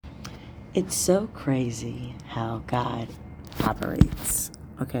It's so crazy how God operates.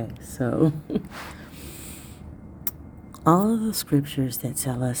 Okay, so all of the scriptures that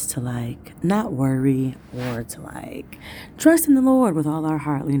tell us to not worry or to trust in the Lord with all our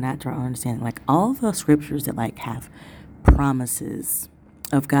heart, lean not to our own understanding. All the scriptures that have promises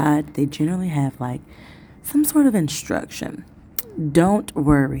of God, they generally have some sort of instruction. Don't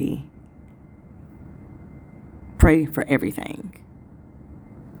worry. Pray for everything.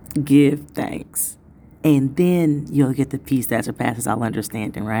 Give thanks. And then you'll get the peace that surpasses all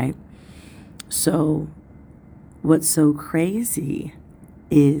understanding, right? So what's so crazy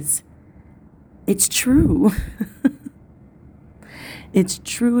is it's true. It's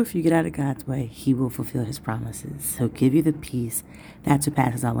true. If you get out of God's way, he will fulfill his promises. He'll give you the peace that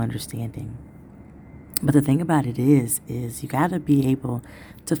surpasses all understanding. But the thing about it is you got to be able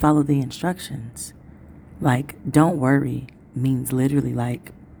to follow the instructions. Don't worry means literally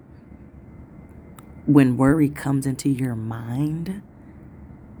when worry comes into your mind,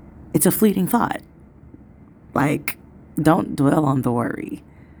 it's a fleeting thought. Don't dwell on the worry.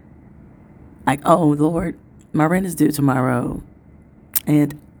 Oh, Lord, my rent is due tomorrow,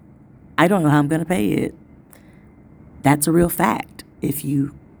 and I don't know how I'm going to pay it. That's a real fact if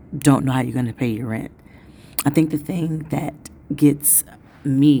you don't know how you're going to pay your rent. I think the thing that gets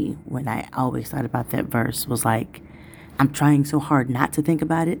me when I always thought about that verse was I'm trying so hard not to think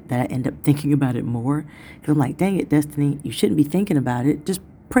about it that I end up thinking about it more. Because I'm dang it, Destiny, you shouldn't be thinking about it. Just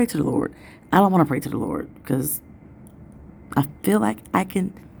pray to the Lord. I don't want to pray to the Lord because I feel like I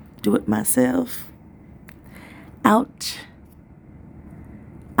can do it myself. Ouch.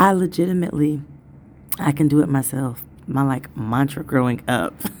 I can do it myself. My mantra growing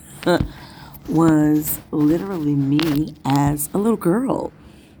up was literally me as a little girl.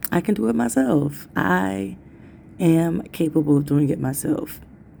 I can do it myself. I am capable of doing it myself.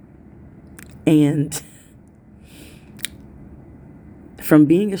 And from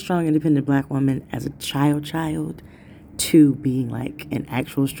being a strong, independent black woman as a child to being an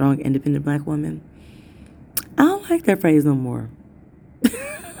actual strong, independent black woman, I don't like that phrase no more.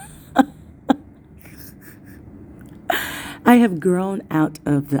 I have grown out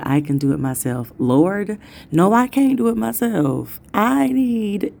of the I can do it myself. Lord, no, I can't do it myself. I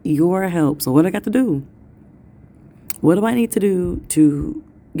need your help. So what I got to do? What do I need to do to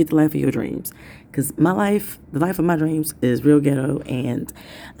get the life of your dreams? Because the life of my dreams is real ghetto. And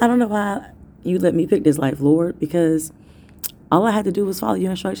I don't know why you let me pick this life, Lord, because all I had to do was follow your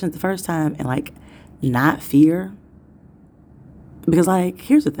instructions the first time and not fear. Because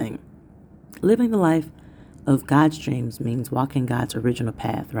here's the thing. Living the life of God's dreams means walking God's original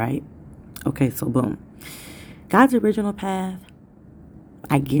path, right? Okay, so boom. God's original path,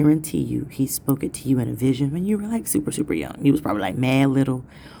 I guarantee you, he spoke it to you in a vision when you were super, super young. You was probably mad little,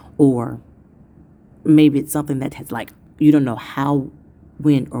 or maybe it's something that has you don't know how,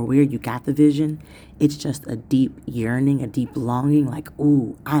 when, or where you got the vision. It's just a deep yearning, a deep longing,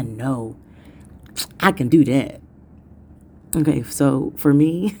 ooh, I know I can do that. Okay, so for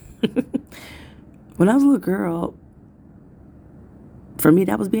me, when I was a little girl, for me,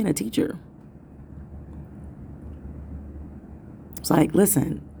 that was being a teacher. It's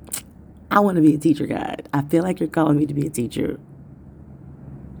listen, I want to be a teacher, God. I feel like you're calling me to be a teacher.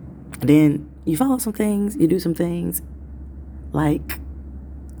 And then you follow some things, you do some things,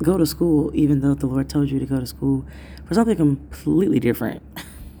 go to school, even though the Lord told you to go to school for something completely different.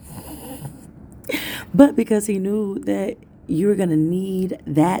 But because he knew that you were going to need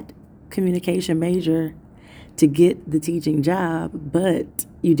that communication major to get the teaching job, but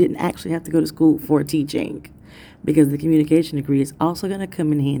you didn't actually have to go to school for teaching, because the communication degree is also going to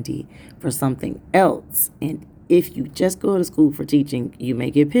come in handy for something else. And if you just go to school for teaching, you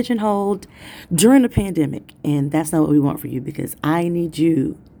may get pigeonholed during the pandemic. And that's not what we want for you, because I need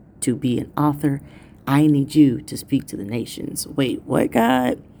you to be an author. I need you to speak to the nations. Wait, what,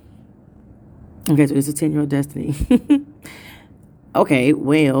 God? Okay, so it's a 10-year-old Destiny. Okay,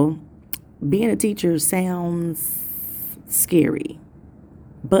 well, being a teacher sounds scary,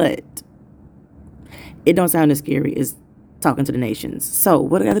 but it don't sound as scary as talking to the nations. So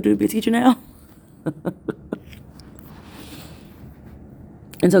what do I got to do to be a teacher now?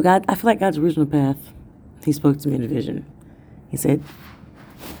 And so God, I feel like God's original path, he spoke to me in a vision. He said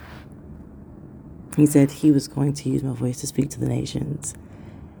he was going to use my voice to speak to the nations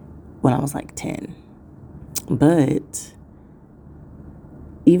when I was 10. But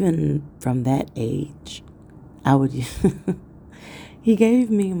even from that age, he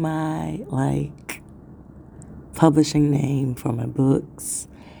gave me my publishing name for my books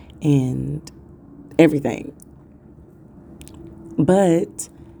and everything. But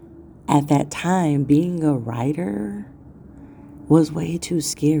at that time, being a writer was way too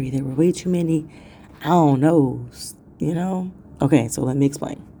scary. There were way too many I don't knows, you know? Okay, so let me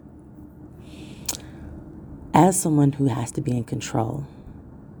explain. As someone who has to be in control,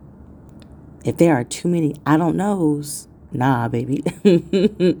 if there are too many I don't knows, nah, baby.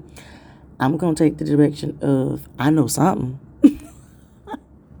 I'm going to take the direction of I know something.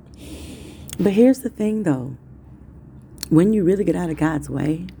 But here's the thing, though. When you really get out of God's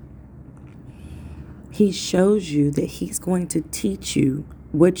way, He shows you that He's going to teach you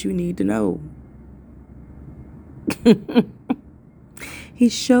what you need to know. He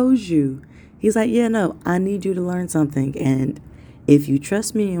shows you. He's like, yeah, no, I need you to learn something. And if you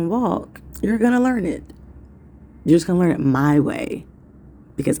trust me and walk, you're going to learn it. You're just going to learn it my way,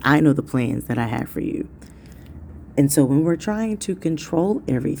 because I know the plans that I have for you. And so when we're trying to control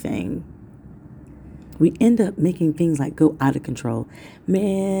everything, we end up making things like go out of control.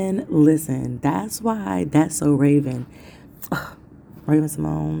 Man, listen, that's why That's So Raven. Raven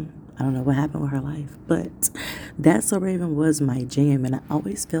Simone, I don't know what happened with her life, but That's So Raven was my jam. And I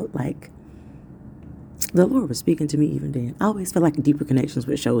always felt like the Lord was speaking to me even then. I always felt like deeper connections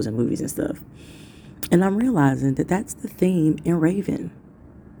with shows and movies and stuff. And I'm realizing that that's the theme in Raven.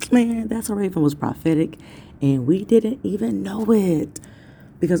 Man, That's So Raven was prophetic, and we didn't even know it.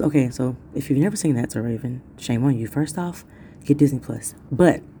 Because, okay, so if you've never seen That's So Raven, shame on you. First off, get Disney Plus.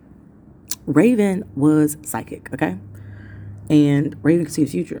 But Raven was psychic, okay? And Raven could see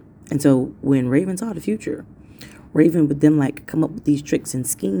the future. And so when Raven saw the future, Raven would then like come up with these tricks and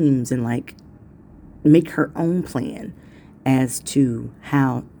schemes and like make her own plan as to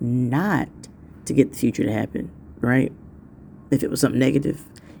how not to get the future to happen, right? If it was something negative,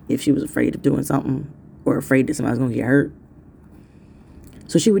 if she was afraid of doing something or afraid that somebody was going to get hurt.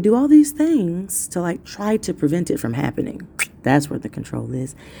 So she would do all these things to like try to prevent it from happening. That's where the control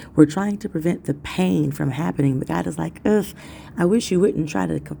is. We're trying to prevent the pain from happening. But God is like, ugh, I wish you wouldn't try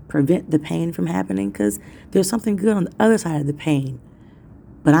to prevent the pain from happening, because there's something good on the other side of the pain.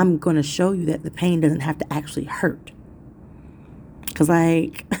 But I'm going to show you that the pain doesn't have to actually hurt. Because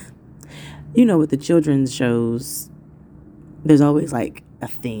like, you know, with the children's shows, there's always like a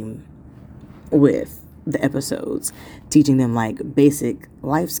theme with the episodes, teaching them like basic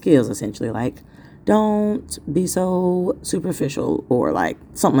life skills, essentially, like don't be so superficial or like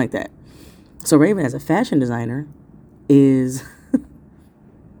something like that. So Raven, as a fashion designer, is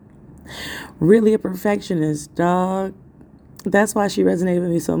really a perfectionist, dog. That's why she resonated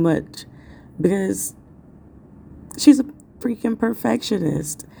with me so much, because she's a freaking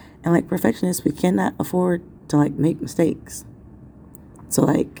perfectionist. And like perfectionists, we cannot afford to like make mistakes. So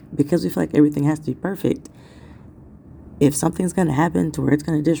like, because we feel like everything has to be perfect, if something's going to happen to where it's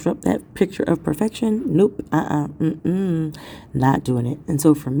going to disrupt that picture of perfection, nope, not doing it. And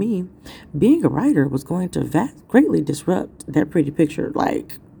so for me, being a writer was going to greatly disrupt that pretty picture.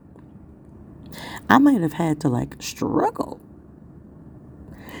 Like, I might have had to like struggle.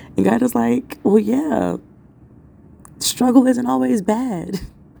 And God is like, well, yeah, struggle isn't always bad.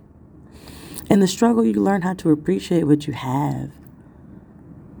 In the struggle, you learn how to appreciate what you have.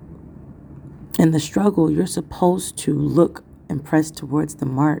 In the struggle, you're supposed to look and press towards the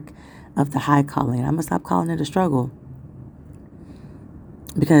mark of the high calling. I'm going to stop calling it a struggle,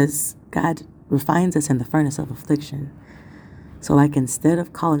 because God refines us in the furnace of affliction. So like, instead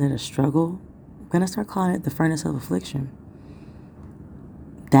of calling it a struggle, I'm going to start calling it the furnace of affliction.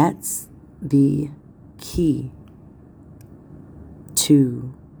 That's the key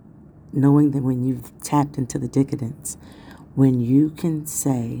to knowing that when you've tapped into the decadence, when you can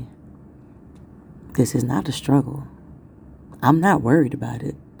say, this is not a struggle. I'm not worried about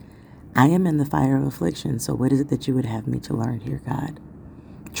it. I am in the fire of affliction. So what is it that you would have me to learn here, God?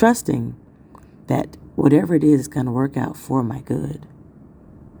 Trusting that whatever it is going to work out for my good.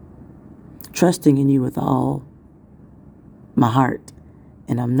 Trusting in you with all my heart.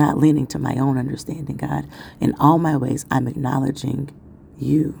 And I'm not leaning to my own understanding, God. In all my ways, I'm acknowledging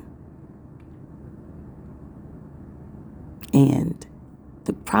you. And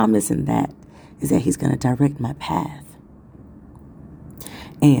the promise in that is that He's going to direct my path.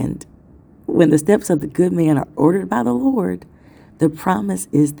 And when the steps of the good man are ordered by the Lord, the promise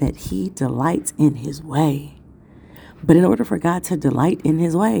is that He delights in His way. But in order for God to delight in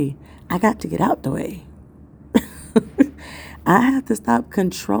His way, I got to get out the way. I have to stop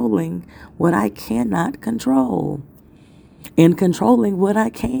controlling what I cannot control and controlling what I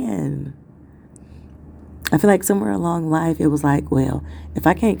can. I feel like somewhere along life, it was like, well, if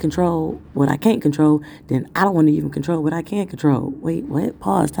I can't control what I can't control, then I don't want to even control what I can't control. Wait, what?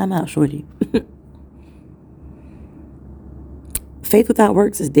 Pause. Time out, shorty. Faith without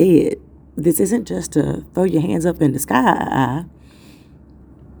works is dead. This isn't just to throw your hands up in the sky.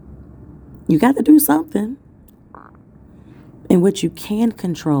 You got to do something. And what you can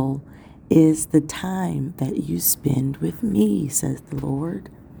control is the time that you spend with me, says the Lord.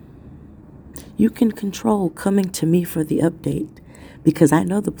 You can control coming to me for the update because I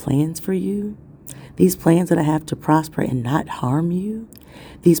know the plans for you. These plans that I have to prosper and not harm you.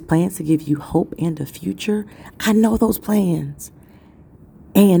 These plans to give you hope and a future. I know those plans.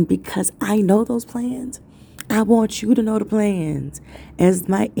 And because I know those plans, I want you to know the plans. As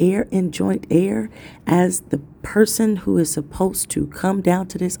my heir and joint heir, as the person who is supposed to come down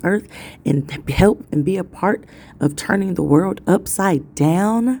to this earth and help and be a part of turning the world upside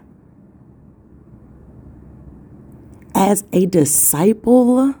down, as a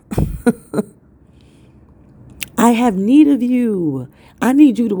disciple, I have need of you. I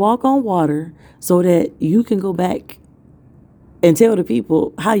need you to walk on water so that you can go back and tell the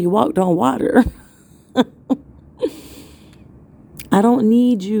people how you walked on water. I don't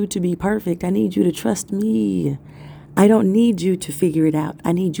need you to be perfect. I need you to trust me. I don't need you to figure it out.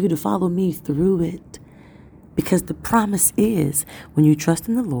 I need you to follow me through it. Because the promise is when you trust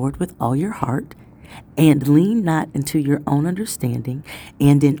in the Lord with all your heart and lean not into your own understanding,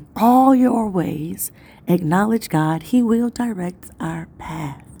 and in all your ways acknowledge God, He will direct our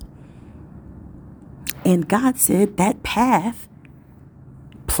path. And God said that path,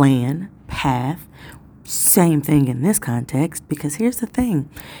 same thing in this context, because here's the thing.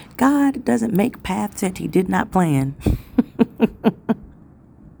 God doesn't make paths that He did not plan.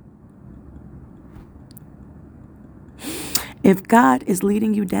 If God is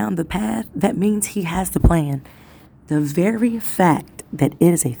leading you down the path, that means He has the plan. The very fact that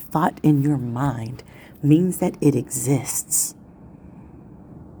it is a thought in your mind means that it exists.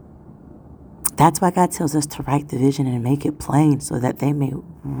 That's why God tells us to write the vision and make it plain so that they may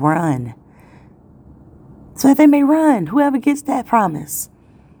run. Whoever gets that promise,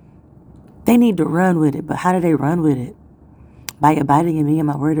 they need to run with it. But how do they run with it? By abiding in me and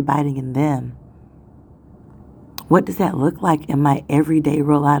my word abiding in them. What does that look like in my everyday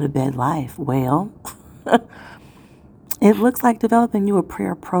roll out of bed life? Well, it looks like developing you a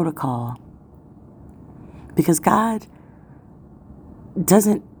prayer protocol. Because God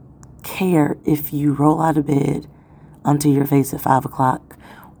doesn't care if you roll out of bed onto your face at 5 o'clock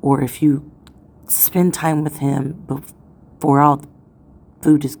or if you spend time with Him before all the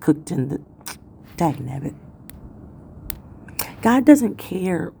food is cooked in the dagnabbit. God doesn't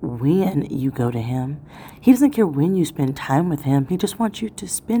care when you go to Him. He doesn't care when you spend time with Him. He just wants you to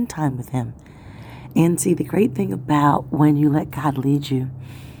spend time with Him. And see, the great thing about when you let God lead you,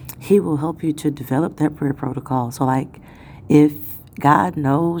 He will help you to develop that prayer protocol. So like if God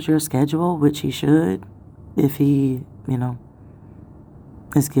knows your schedule, which He should, if He,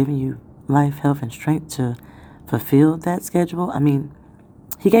 is giving you life, health, and strength to fulfill that schedule. I mean,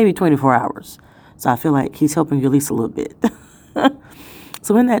 He gave you 24 hours. So I feel like He's helping you at least a little bit.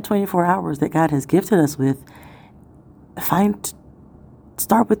 So in that 24 hours that God has gifted us with,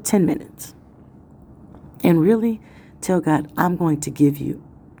 start with 10 minutes. And really tell God, I'm going to give you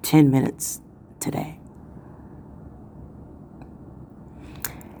 10 minutes today.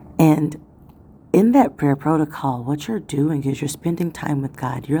 And in that prayer protocol, what you're doing is you're spending time with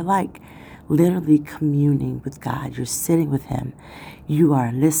God. You're like literally communing with God. You're sitting with Him. You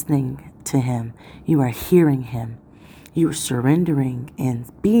are listening to Him. You are hearing Him. You are surrendering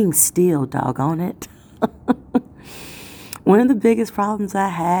and being still, doggone it. One of the biggest problems I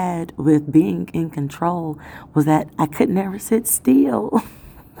had with being in control was that I could never sit still.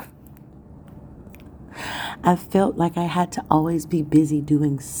 I felt like I had to always be busy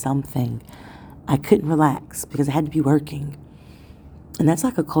doing something. I couldn't relax because I had to be working. And that's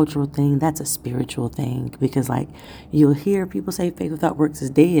like a cultural thing. That's a spiritual thing. Because like you'll hear people say faith without works is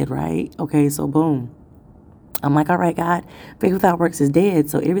dead, right? Okay, so boom. I'm like, all right, God, faith without works is dead.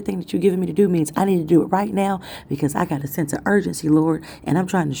 So everything that you're giving me to do means I need to do it right now because I got a sense of urgency, Lord. And I'm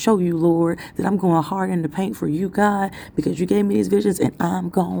trying to show you, Lord, that I'm going hard in the paint for you, God, because you gave me these visions and I'm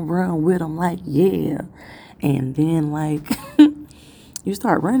going to run with them like, yeah. And then like you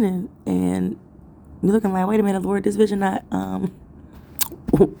start running and you're looking like, wait a minute, Lord, this vision not,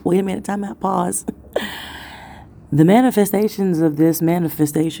 wait a minute, time out, pause. The manifestations of this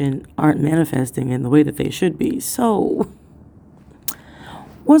manifestation aren't manifesting in the way that they should be. So,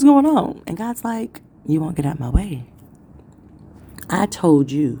 what's going on? And God's like, you won't get out of my way. I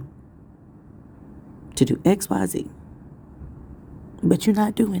told you to do X, Y, Z. But you're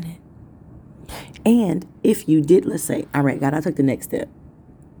not doing it. And if you did, let's say, all right, God, I took the next step.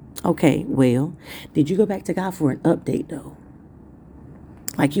 Okay, well, did you go back to God for an update, though?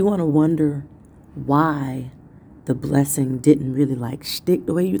 Like, you want to wonder why the blessing didn't really like stick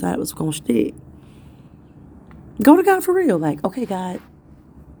the way you thought it was going to stick. Go to God for real. Like, okay, God,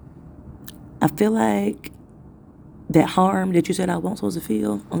 I feel like that harm that you said I wasn't supposed to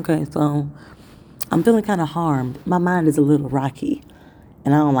feel. Okay, so I'm feeling kind of harmed. My mind is a little rocky,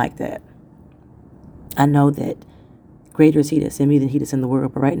 and I don't like that. I know that greater is He that's in me than he that's in the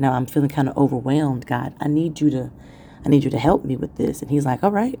world. But right now, I'm feeling kind of overwhelmed. God, I need you to help me with this. And He's like,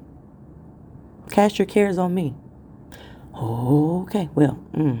 all right, cast your cares on me. Okay, well,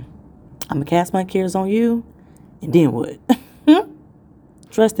 I'm gonna cast my cares on you, and then what?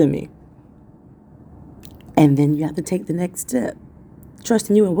 Trust in me. And then you have to take the next step.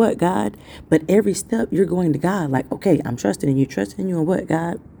 Trusting you in what, God? But every step you're going to God, like, okay, I'm trusting in you. Trusting in you in what,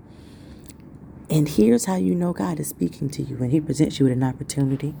 God? And here's how you know God is speaking to you when He presents you with an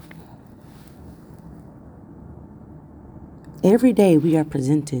opportunity. Every day we are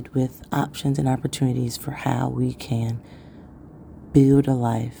presented with options and opportunities for how we can build a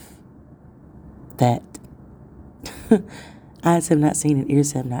life that eyes have not seen and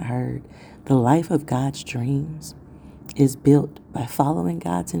ears have not heard. The life of God's dreams is built by following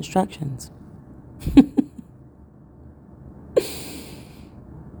God's instructions.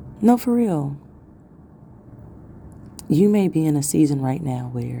 No, for real. You may be in a season right now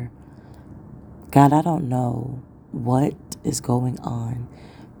where, God, I don't know what is going on,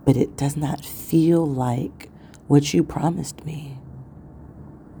 but it does not feel like what you promised me.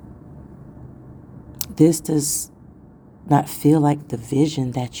 This does not feel like the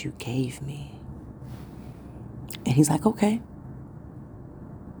vision that you gave me. And He's like, okay.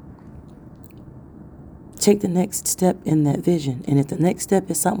 Take the next step in that vision. And if the next step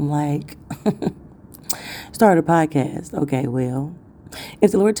is something like start a podcast. Okay, well,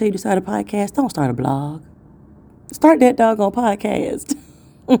 if the Lord tell you to start a podcast, don't start a blog. Start that doggone podcast.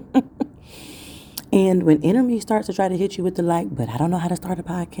 And when InnerMe starts to try to hit you with the like, but I don't know how to start a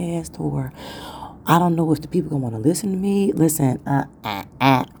podcast, or I don't know if the people gonna want to listen to me. Listen,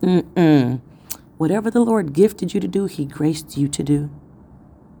 whatever the Lord gifted you to do, He graced you to do.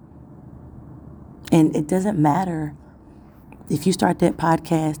 And it doesn't matter if you start that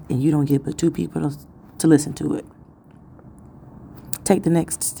podcast and you don't get but 2 people to listen to it. Take the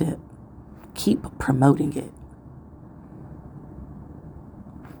next step. Keep promoting it.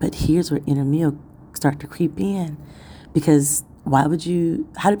 But here's where InnerMe will start to creep in. Because how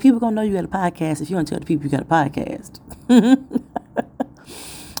do people gonna know you got a podcast if you don't tell the people you got a podcast?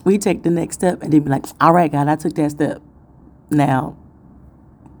 We take the next step and then be like, all right, God, I took that step. Now,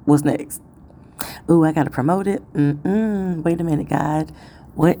 what's next? Ooh, I got to promote it. Wait a minute, God.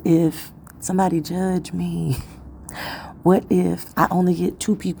 What if somebody judge me? What if I only get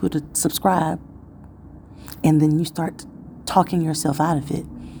 2 people to subscribe? And then you start talking yourself out of it.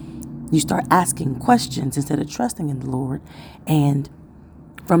 You start asking questions instead of trusting in the Lord. And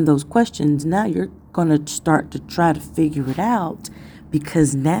from those questions, now you're going to start to try to figure it out,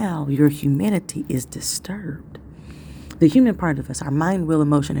 because now your humanity is disturbed. The human part of us, our mind, will,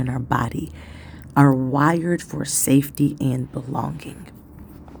 emotion, and our body, are wired for safety and belonging.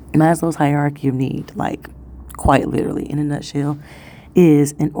 Maslow's hierarchy of need, like quite literally in a nutshell,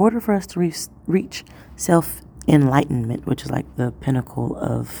 is in order for us to reach self-enlightenment, which is like the pinnacle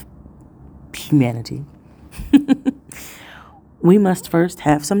of humanity, we must first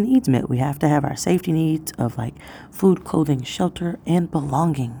have some needs met. We have to have our safety needs of like food, clothing, shelter, and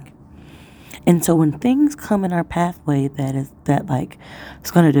belonging. And so when things come in our pathway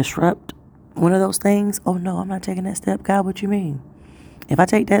it's going to disrupt one of those things, oh no, I'm not taking that step. God, what you mean? If I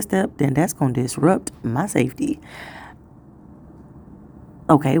take that step, then that's going to disrupt my safety.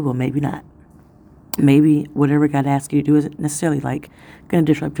 Okay, well, maybe not. Maybe whatever God asks you to do isn't necessarily like going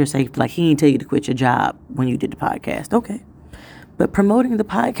to disrupt your safety. Like He didn't tell you to quit your job when you did the podcast. Okay. But promoting the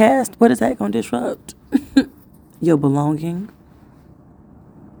podcast, what is that going to disrupt? Your belonging.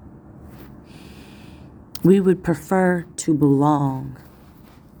 We would prefer to belong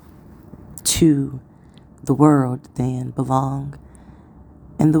to the world than belong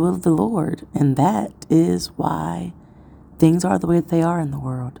in the will of the Lord. And that is why things are the way that they are in the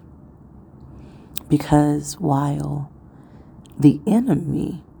world. Because while the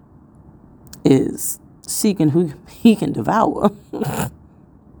enemy is seeking who he can devour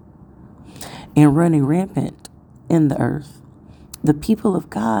and running rampant in the earth, the people of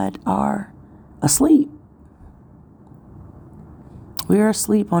God are asleep. We are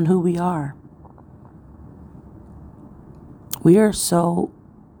asleep on who we are. We are so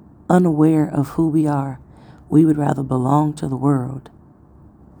unaware of who we are. We would rather belong to the world.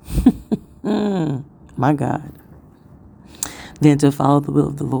 My God. than to follow the will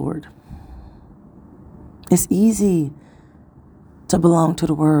of the Lord. It's easy to belong to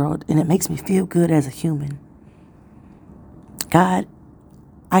the world, and it makes me feel good as a human. God,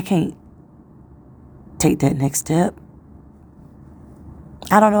 I can't take that next step.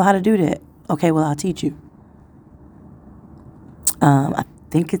 I don't know how to do that. Okay, well, I'll teach you. I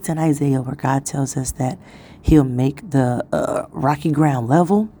think it's in Isaiah where God tells us that he'll make the rocky ground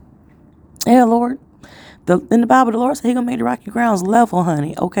level. Yeah, Lord. In the Bible, the Lord said he's going to make the rocky grounds level,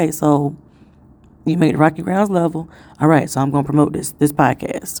 honey. Okay, so you make the rocky grounds level. All right, so I'm going to promote this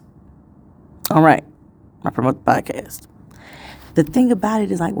podcast. All right, I promote the podcast. The thing about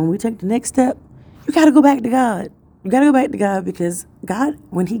it is, like, when we take the next step, you got to go back to God. You got to go back to God, because God,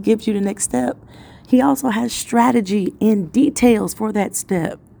 when he gives you the next step, he also has strategy and details for that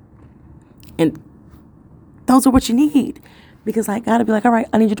step. And those are what you need. Because, like, God will be like, all right,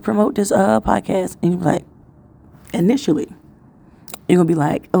 I need you to promote this podcast. And you're like, initially, you're going to be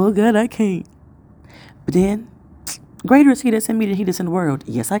like, oh, God, I can't. But then, greater is he that's in me than he that's in the world.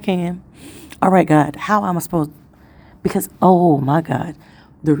 Yes, I can. All right, God, how am I supposed to? Because, oh, my God,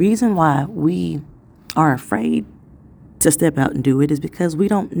 the reason why we are afraid to step out and do it is because we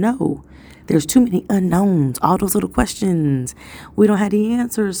don't know. There's too many unknowns, all those little questions. We don't have the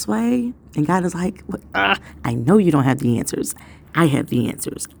answers, Sway. And God is like, I know you don't have the answers. I have the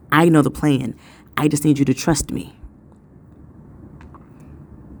answers. I know the plan. I just need you to trust me.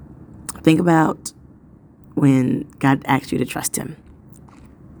 Think about when God asked you to trust him.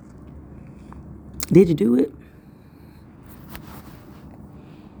 Did you do it?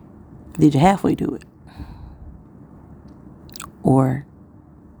 Did you halfway do it? Or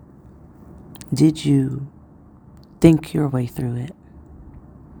did you think your way through it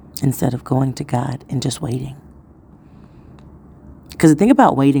instead of going to God and just waiting? Because the thing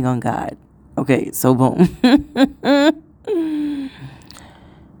about waiting on God, okay, so boom.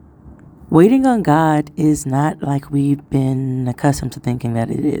 Waiting on God is not like we've been accustomed to thinking that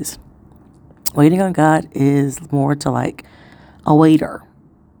it is. Waiting on God is more to like a waiter.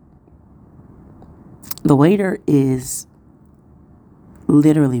 The waiter is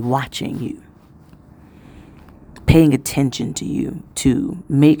literally watching you, paying attention to you to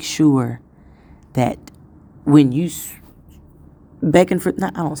make sure that when you beckon for, I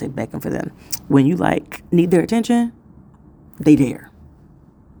don't say beckon for them, when you like need their attention, they there.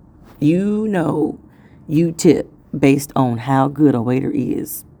 You know, you tip based on how good a waiter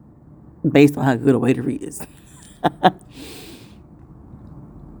is. Based on how good a waiter is.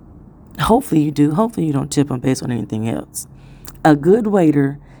 Hopefully you do. Hopefully you don't tip them based on anything else. A good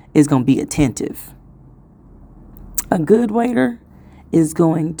waiter is going to be attentive. A good waiter is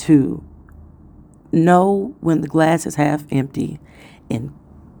going to know when the glass is half empty and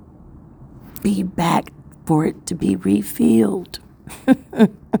be back for it to be refilled.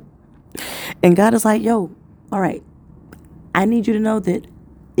 And God is like, yo, all right, I need you to know that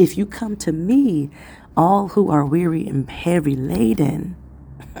if you come to me, all who are weary and heavy laden,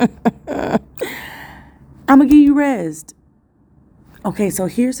 I'm going to give you rest. Okay, so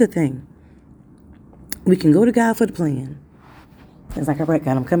here's the thing. We can go to God for the plan. It's like, all right,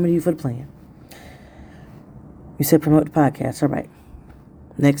 God, I'm coming to you for the plan. You said promote the podcast. All right.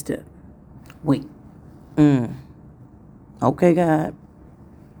 Next step. Wait. Okay, God.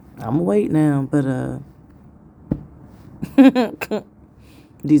 I'm going to wait now, but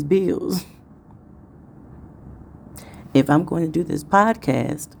these bills. If I'm going to do this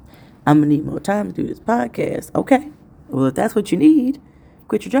podcast, I'm going to need more time to do this podcast. Okay. Well, if that's what you need,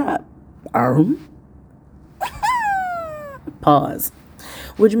 quit your job. Pause.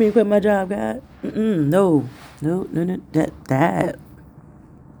 What do you mean quit my job, God? No.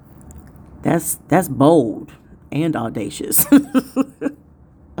 That's bold and audacious.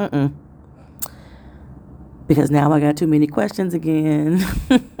 Because now I got too many questions again.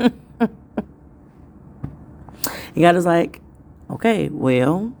 And God is like, okay,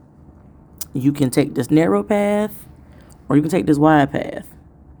 well, you can take this narrow path or you can take this wide path.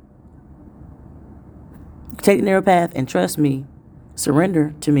 You can take the narrow path and trust me,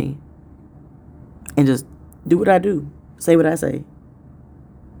 surrender to me, and just do what I do, say what I say,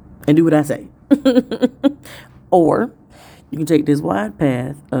 and do what I say. Or you can take this wide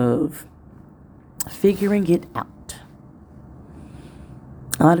path of figuring it out.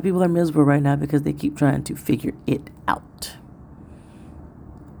 A lot of people are miserable right now because they keep trying to figure it out.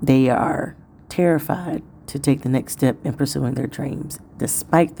 They are terrified to take the next step in pursuing their dreams,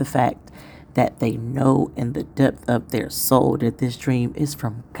 despite the fact that they know in the depth of their soul that this dream is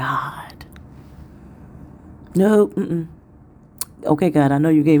from God. No, Okay, God, I know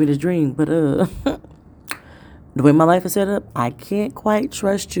you gave me this dream, but The way my life is set up, I can't quite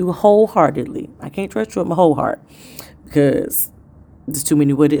trust you wholeheartedly. I can't trust you with my whole heart because there's too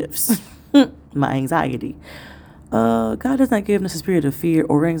many what ifs. My anxiety. God has not given us a spirit of fear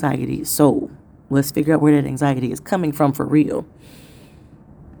or anxiety. So let's figure out where that anxiety is coming from for real.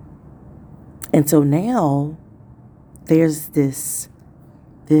 And so now there's this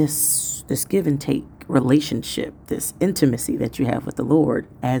give and take relationship, this intimacy that you have with the Lord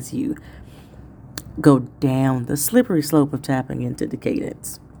as you go down the slippery slope of tapping into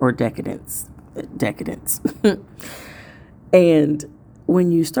decadence or decadence. And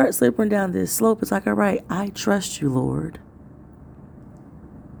when you start slipping down this slope, it's like, all right, I trust you, Lord,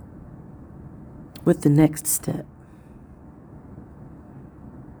 with the next step.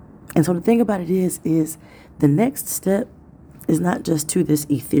 And so the thing about it is the next step is not just to this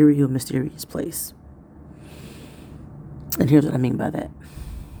ethereal, mysterious place. And here's what I mean by that.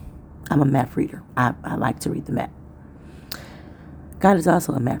 I'm a map reader. I like to read the map. God is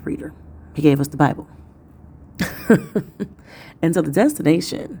also a map reader. He gave us the Bible. And so the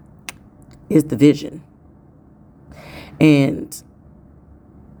destination is the vision. And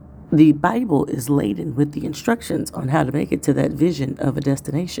the Bible is laden with the instructions on how to make it to that vision of a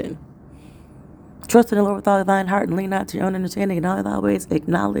destination. Trust in the Lord with all thine heart and lean not to your own understanding. In all thy ways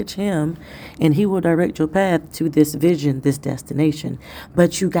acknowledge him, and he will direct your path to this vision, this destination.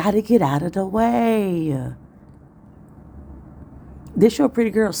 But you got to get out of the way. This your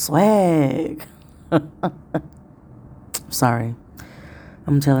pretty girl swag. Sorry.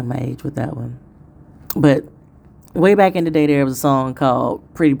 I'm telling my age with that one. But way back in the day, there was a song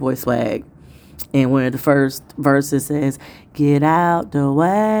called Pretty Boy Swag. And one of the first verses says, get out the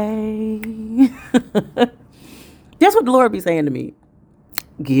way. That's what the Lord be saying to me.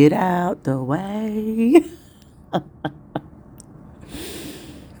 Get out the way.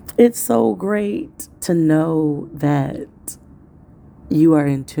 It's so great to know that you are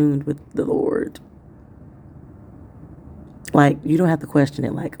in tune with the Lord. Like, you don't have to question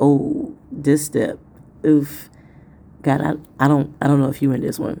it like, oh, this step. Oof. God, I don't know if you in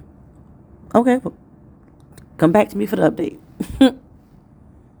this one. Okay, well, come back to me for the update.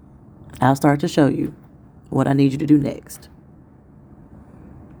 I'll start to show you what I need you to do next.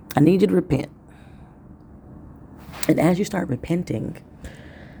 I need you to repent. And as you start repenting,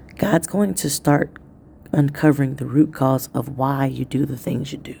 God's going to start uncovering the root cause of why you do the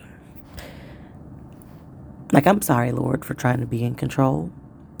things you do. Like, I'm sorry, Lord, for trying to be in control.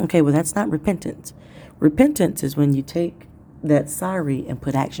 Okay, well, that's not repentance. Repentance is when you take that sorry and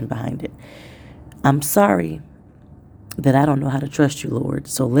put action behind it. I'm sorry that I don't know how to trust you, Lord.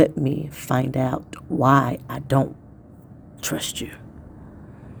 So let me find out why I don't trust you.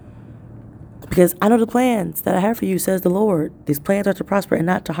 Because I know the plans that I have for you, says the Lord. These plans are to prosper and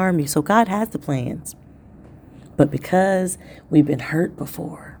not to harm you. So God has the plans. But because we've been hurt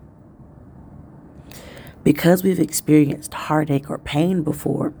before, because we've experienced heartache or pain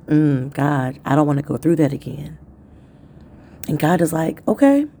before, God, I don't want to go through that again. And God is like,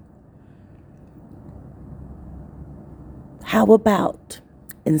 okay, how about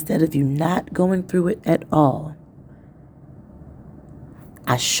instead of you not going through it at all,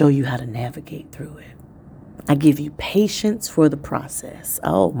 I show you how to navigate through it. I give you patience for the process.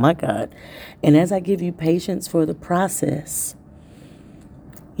 Oh my God. And as I give you patience for the process,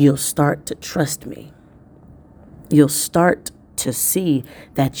 you'll start to trust me. You'll start to see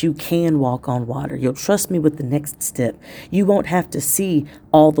that you can walk on water. You'll trust me with the next step. You won't have to see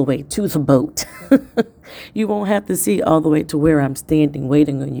all the way to the boat. You won't have to see all the way to where I'm standing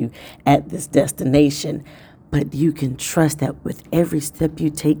waiting on you at this destination. But you can trust that with every step you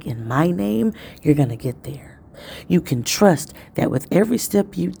take in my name, you're going to get there. You can trust that with every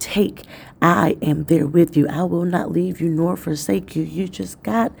step you take, I am there with you. I will not leave you nor forsake you. You just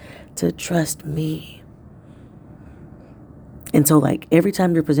got to trust me. And so, like, every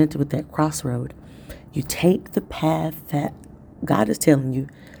time you're presented with that crossroad, you take the path that God is telling you,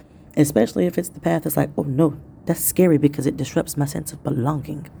 especially if it's the path that's like, oh, no, that's scary because it disrupts my sense of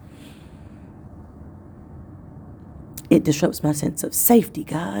belonging. It disrupts my sense of safety,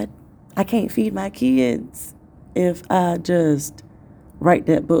 God. I can't feed my kids if I just write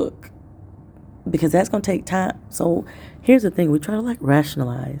that book because that's going to take time. So here's the thing. We try to, like,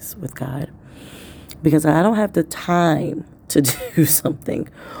 rationalize with God because I don't have the time to do something.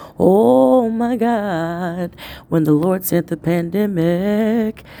 Oh my God, when the Lord sent the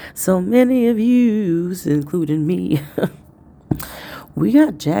pandemic, so many of you, including me, we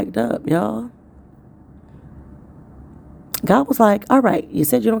got jacked up, y'all. God was like, all right, you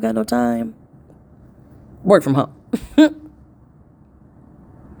said you don't got no time. Work from home.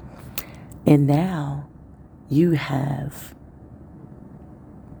 And now you have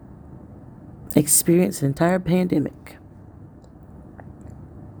experienced an entire pandemic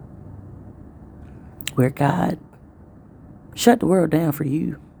where God shut the world down for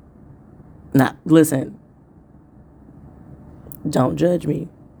you. Now, listen, don't judge me.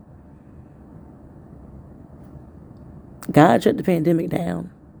 God shut the pandemic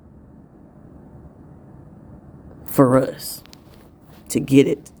down for us to get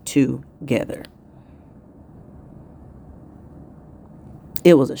it together.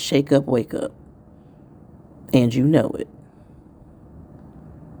 It was a shake up, wake up. And you know it.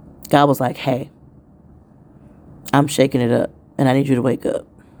 God was like, hey, I'm shaking it up and I need you to wake up.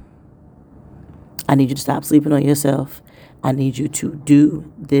 I need you to stop sleeping on yourself. I need you to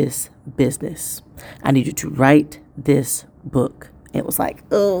do this business. I need you to write this book. It was like,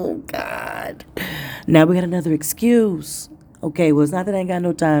 oh, God. Now we got another excuse. Okay, well, it's not that I ain't got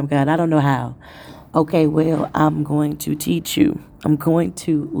no time, God. I don't know how. Okay, well, I'm going to teach you. I'm going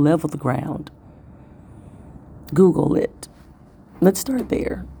to level the ground. Google it. Let's start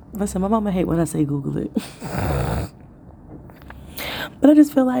there. Listen, my mama hate when I say Google it. But I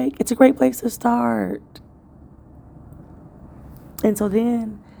just feel like it's a great place to start. And so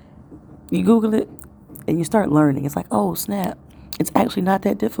then you Google it and you start learning. It's like, oh, snap. It's actually not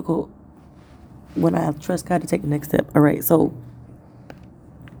that difficult when I trust God to take the next step. All right, so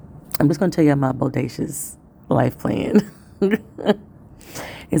I'm just going to tell you my bodacious life plan.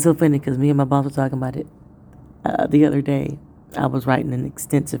 It's so funny because me and my boss were talking about it the other day. I was writing an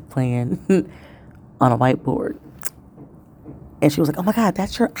extensive plan on a whiteboard. And she was like, oh, my God,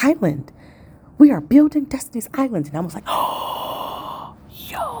 that's your island. We are building Destiny's Island. And I was like, oh,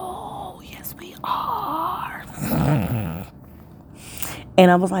 yo, yes, we are. And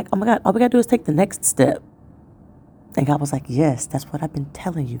I was like, oh, my God, all we got to do is take the next step. And God was like, yes, that's what I've been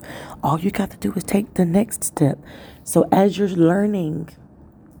telling you. All you got to do is take the next step. So as you're learning,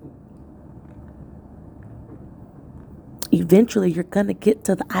 eventually you're going to get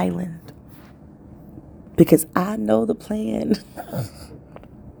to the island. Because I know the plan.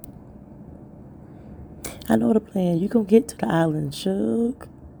 I know the plan. You're going to get to the island, Shug.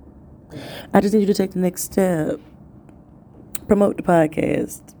 I just need you to take the next step. Promote the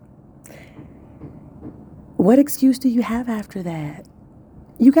podcast. What excuse do you have after that?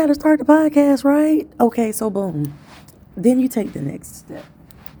 You got to start the podcast, right? Okay, so boom. Then you take the next step.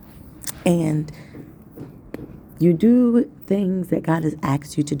 And you do things that God has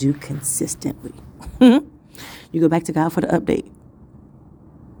asked you to do consistently. You go back to God for the update.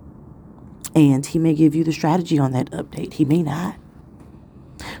 And He may give you the strategy on that update. He may not.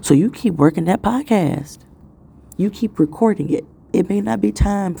 So you keep working that podcast. You keep recording it. It may not be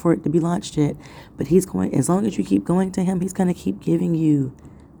time for it to be launched yet, but He's going, as long as you keep going to Him, He's going to keep giving you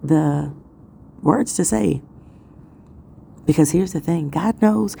the words to say. Because here's the thing. God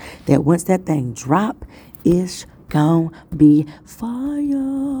knows that once that thing drop, it's gonna be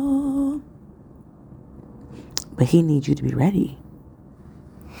fire. But He needs you to be ready.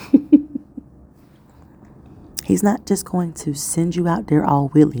 He's not just going to send you out there all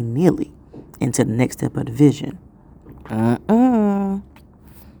willy-nilly into the next step of the vision.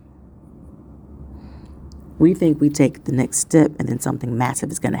 We think we take the next step and then something massive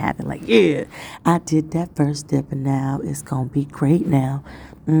is going to happen. Like, yeah, I did that first step and now it's going to be great now.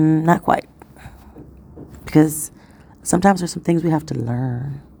 Not quite. Because sometimes there's some things we have to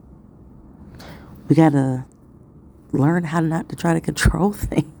learn. We got to learn how not to try to control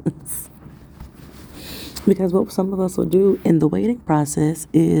things. Because what some of us will do in the waiting process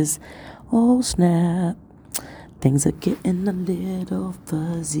is, oh, snap, things are getting a little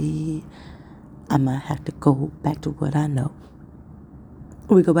fuzzy. I might have to go back to what I know.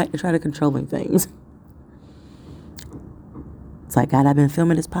 We go back to try to controlling things. It's like, God, I've been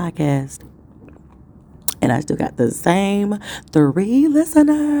filming this podcast, and I still got the same 3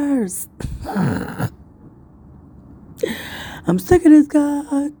 listeners. I'm sick of this,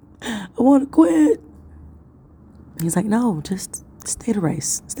 God. I want to quit. He's like, no, just stay the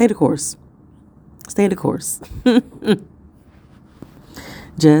race. Stay the course. Stay the course.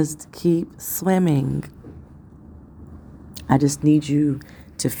 Just keep swimming. I just need you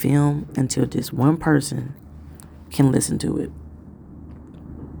to film until just one person can listen to it.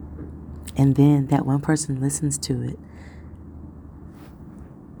 And then that one person listens to it.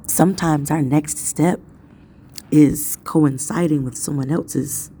 Sometimes our next step is coinciding with someone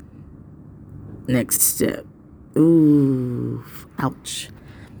else's next step. Ooh, ouch.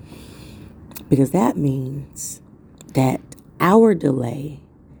 Because that means that our delay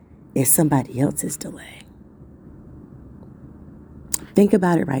is somebody else's delay. Think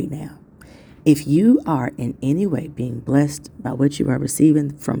about it right now. If you are in any way being blessed by what you are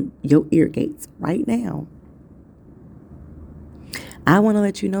receiving from your ear gates right now, I want to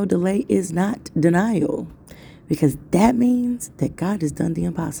let you know delay is not denial, because that means that God has done the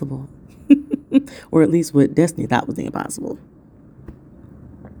impossible, or at least what Destiny thought was the impossible.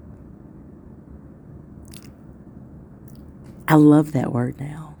 I love that word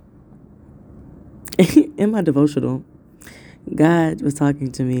now. In my devotional, God was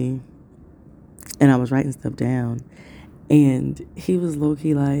talking to me and I was writing stuff down, and he was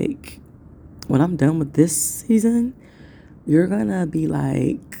low-key like, when I'm done with this season, you're gonna be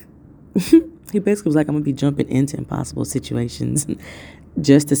like, he basically was like, I'm gonna be jumping into impossible situations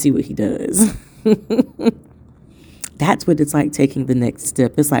just to see what he does. That's what it's like taking the next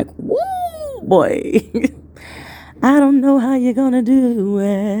step. It's like, woo, boy. I don't know how you're gonna do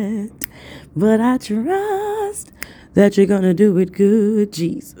it, but I trust that you're gonna do it good,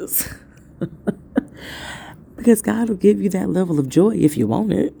 Jesus. Because God will give you that level of joy if you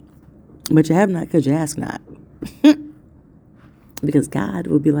want it, but you have not because you ask not. Because God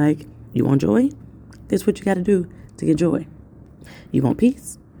will be like, you want joy? This is what you got to do to get joy. You want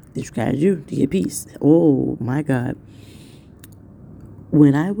peace? This is what you got to do to get peace. Oh, my God.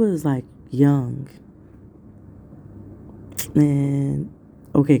 When I was like young, and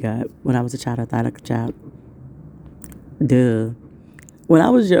okay, God, when I was a child, I thought like a child. Duh. When I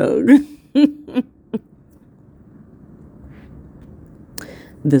was young,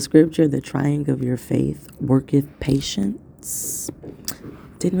 the scripture, the trying of your faith worketh patience,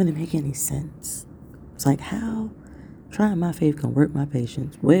 didn't really make any sense. It's like, how trying my faith can work my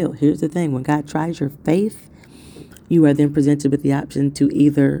patience? Well, here's the thing. When God tries your faith, you are then presented with the option to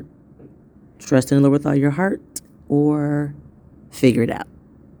either trust in the Lord with all your heart or figure it out.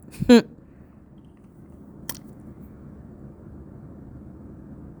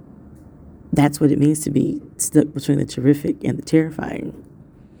 That's what it means to be stuck between the terrific and the terrifying.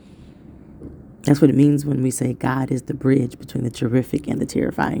 That's what it means when we say God is the bridge between the terrific and the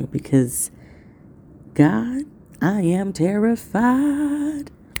terrifying. Because God, I am terrified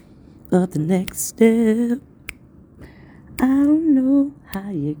of the next step. I don't know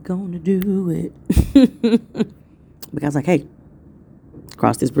how you're gonna do it. But God's like, hey,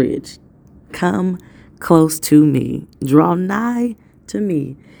 cross this bridge. Come close to me. Draw nigh to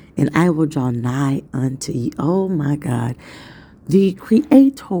me, and I will draw nigh unto you. Oh my God. The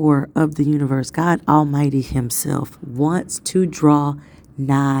creator of the universe, God Almighty himself, wants to draw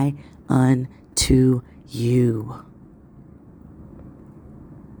nigh unto you.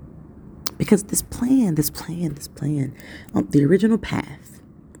 Because this plan, the original path,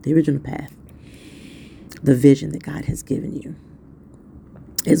 the vision that God has given you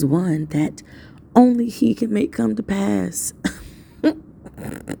is one that only he can make come to pass.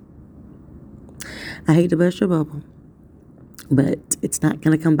 I hate to burst your bubble, but it's not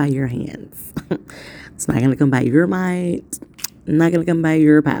going to come by your hands. It's not going to come by your might. Not going to come by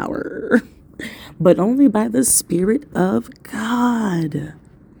your power, but only by the Spirit of God.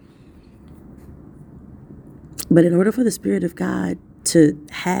 But in order for the Spirit of God to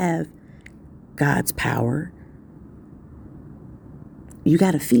have God's power, you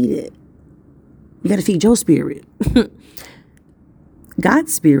got to feed it. You got to feed your spirit.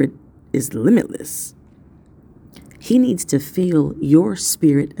 God's spirit is limitless. He needs to fill your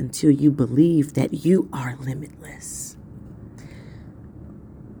spirit until you believe that you are limitless.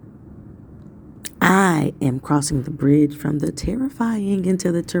 I am crossing the bridge from the terrifying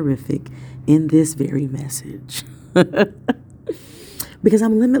into the terrific in this very message. Because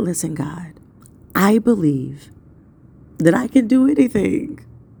I'm limitless in God. I believe that I can do anything.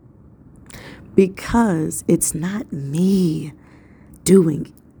 Because it's not me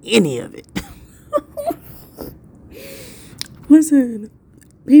doing any of it. Listen,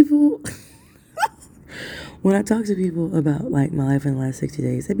 people, when I talk to people about like my life in the last 60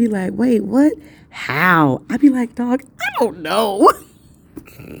 days, they'd be like, wait, what? How? I'd be like, dog, I don't know.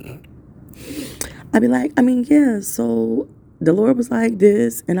 I'd be like, yeah, so the Lord was like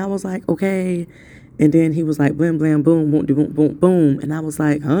this, and I was like, okay. And then he was like, blam, blam, boom, boom, boom, boom, boom. And I was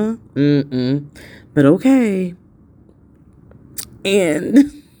like, huh? But okay.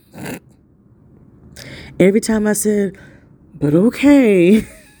 And every time I said, but okay,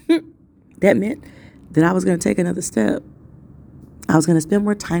 that meant that I was going to take another step. I was going to spend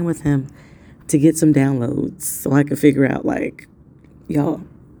more time with him to get some downloads so I could figure out, like, y'all,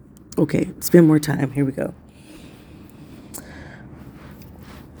 okay, spend more time. Here we go.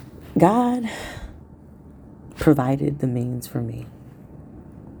 God provided the means for me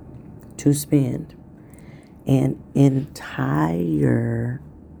to spend an entire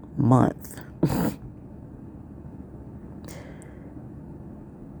month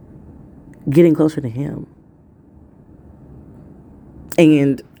getting closer to him.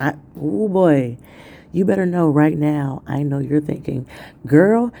 And oh boy, you better know right now, I know you're thinking,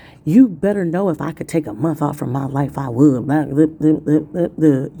 girl, you better know if I could take a month off from my life, I would.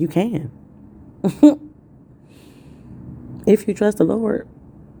 You can. If you trust the Lord.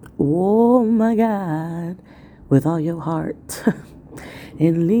 Oh my God, with all your heart.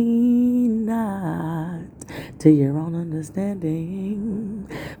 And lean not to your own understanding,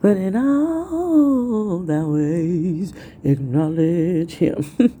 but in all thy ways acknowledge him,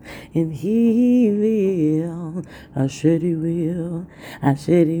 and he will, I said he will, I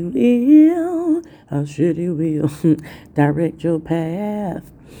said he will, I said he will direct your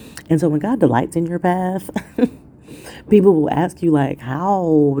path. And so when God delights in your path, people will ask you like,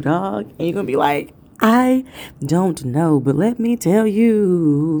 how, dog? And you're going to be like, I don't know, but let me tell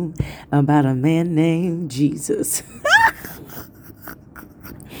you about a man named Jesus.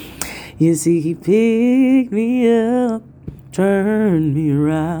 You see, he picked me up, turned me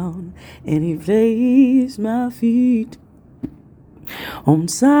around, and he placed my feet on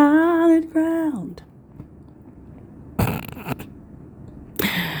solid ground.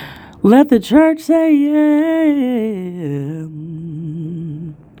 Let the church say yeah.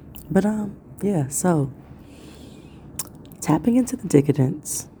 But yeah, so tapping into the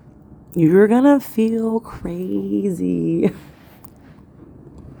decadence, you're gonna feel crazy.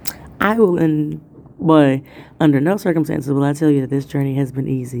 Under no circumstances will I tell you that this journey has been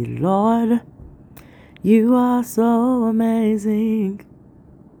easy. Lord, you are so amazing.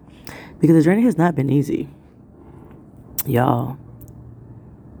 Because the journey has not been easy. Y'all,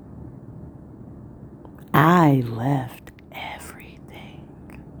 I left everything.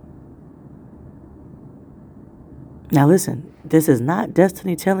 Now listen, this is not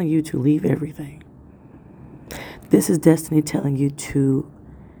destiny telling you to leave everything. This is destiny telling you to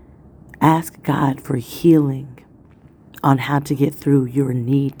ask God for healing on how to get through your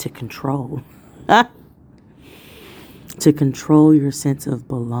need to control. To control your sense of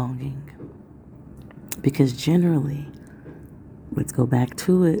belonging. Because generally, let's go back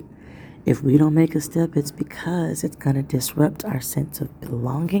to it. If we don't make a step, it's because it's going to disrupt our sense of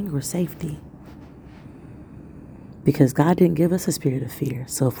belonging or safety. Because God didn't give us a spirit of fear.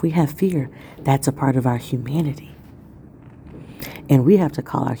 So if we have fear, that's a part of our humanity. And we have to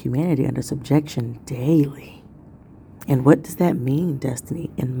call our humanity under subjection daily. And what does that mean,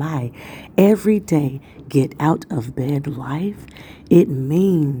 Destiny? In my everyday get out of bed life, it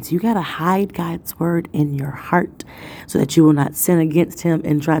means you got to hide God's word in your heart so that you will not sin against him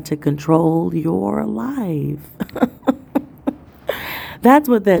and try to control your life. That's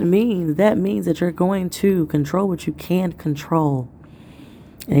what that means. That means that you're going to control what you can control.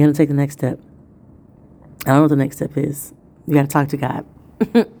 And you're going to take the next step. I don't know what the next step is. You got to talk to God.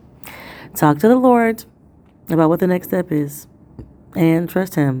 Talk to the Lord about what the next step is. And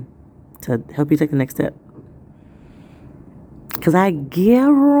trust him to help you take the next step. Because I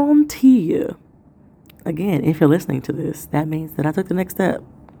guarantee you, again, if you're listening to this, that means that I took the next step.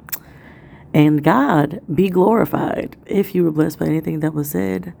 And God be glorified if you were blessed by anything that was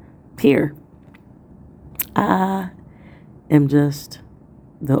said here. I am just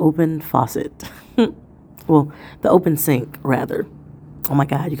the open faucet. Well, the open sink, rather. Oh my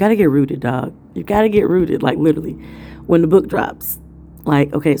God, you got to get rooted, dog. You got to get rooted, like literally, when the book drops.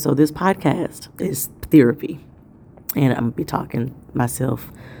 Like, okay, so this podcast is Theorpy. And I'm going to be talking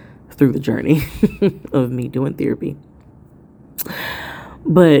myself through the journey of me doing therapy.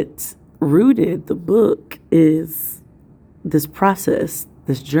 But Rooted, the book, is this process,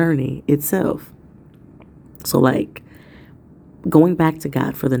 this journey itself. So like going back to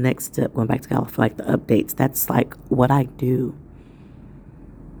God for the next step, going back to God for like the updates, that's like what I do.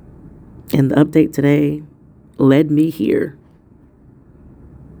 And the update today led me here.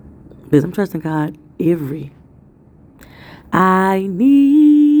 Because I'm trusting God every. I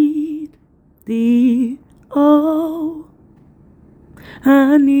need thee, oh,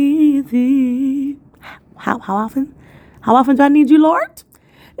 I need thee. How often? How often do I need you, Lord?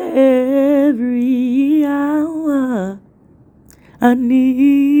 Every hour I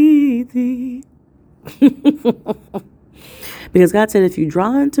need thee. Because God said, if you draw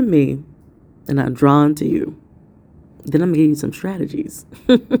unto me and I draw unto you, then I'm going to give you some strategies.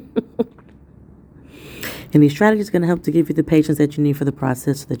 And these strategies are going to help to give you the patience that you need for the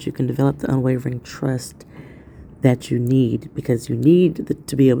process so that you can develop the unwavering trust that you need. Because you need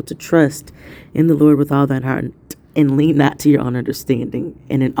to be able to trust in the Lord with all thine heart and lean not to your own understanding.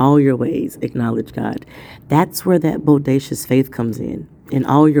 And in all your ways, acknowledge God. That's where that bodacious faith comes in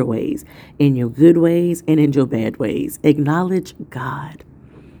all your ways, in your good ways and in your bad ways. Acknowledge God.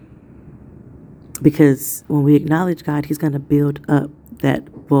 Because when we acknowledge God, He's going to build up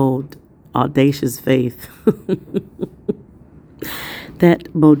that bold, audacious faith. That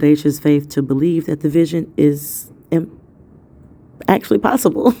bodacious faith to believe that the vision is actually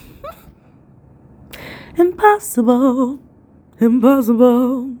possible. Impossible.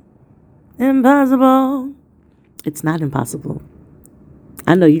 Impossible. Impossible. It's not impossible.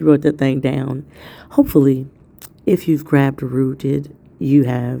 I know you wrote that thing down. Hopefully, if you've grabbed rooted, you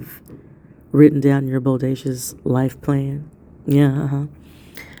have written down your bodacious life plan. Yeah.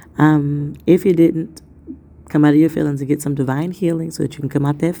 If you didn't, come out of your feelings and get some divine healing so that you can come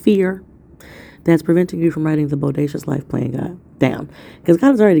out that fear that's preventing you from writing the bodacious life plan down. Because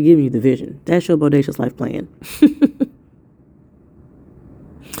God has already given you the vision. That's your bodacious life plan.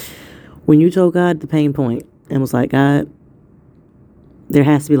 When you told God the pain point and was like, God, there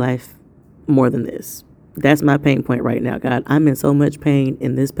has to be life more than this. That's my pain point right now, God. I'm in so much pain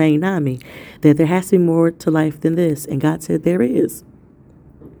in this pain on me that there has to be more to life than this. And God said there is.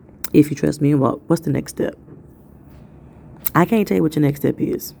 If you trust me and walk, what's the next step? I can't tell you what your next step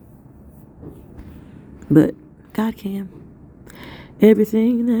is. But God can.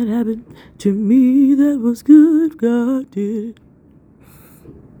 Everything that happened to me that was good, God did.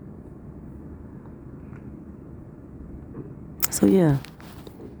 So yeah,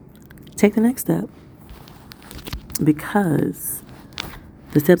 take the next step. Because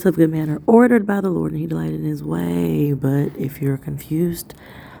the steps of a good man are ordered by the Lord and He delighted in His way. But if you're confused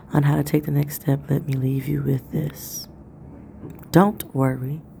on how to take the next step, let me leave you with this. Don't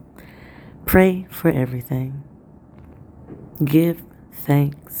worry. Pray for everything. Give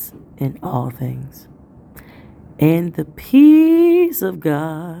thanks in all things. And the peace of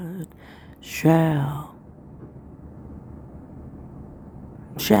God shall.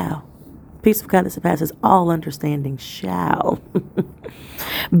 Peace of God that surpasses all understanding shall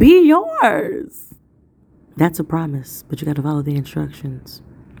be yours. That's a promise, but you got to follow the instructions.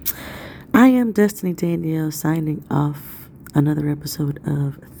 I am Destiny Danielle signing off another episode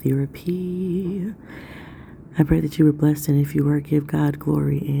of Theorpy. I pray that you were blessed, and if you were, give God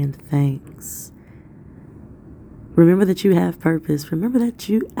glory and thanks. Remember that you have purpose. Remember that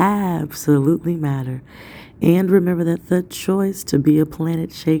you absolutely matter. And remember that the choice to be a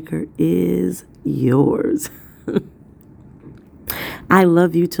planet shaker is yours. I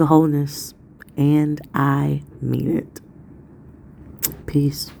love you to wholeness, and I mean it.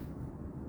 Peace.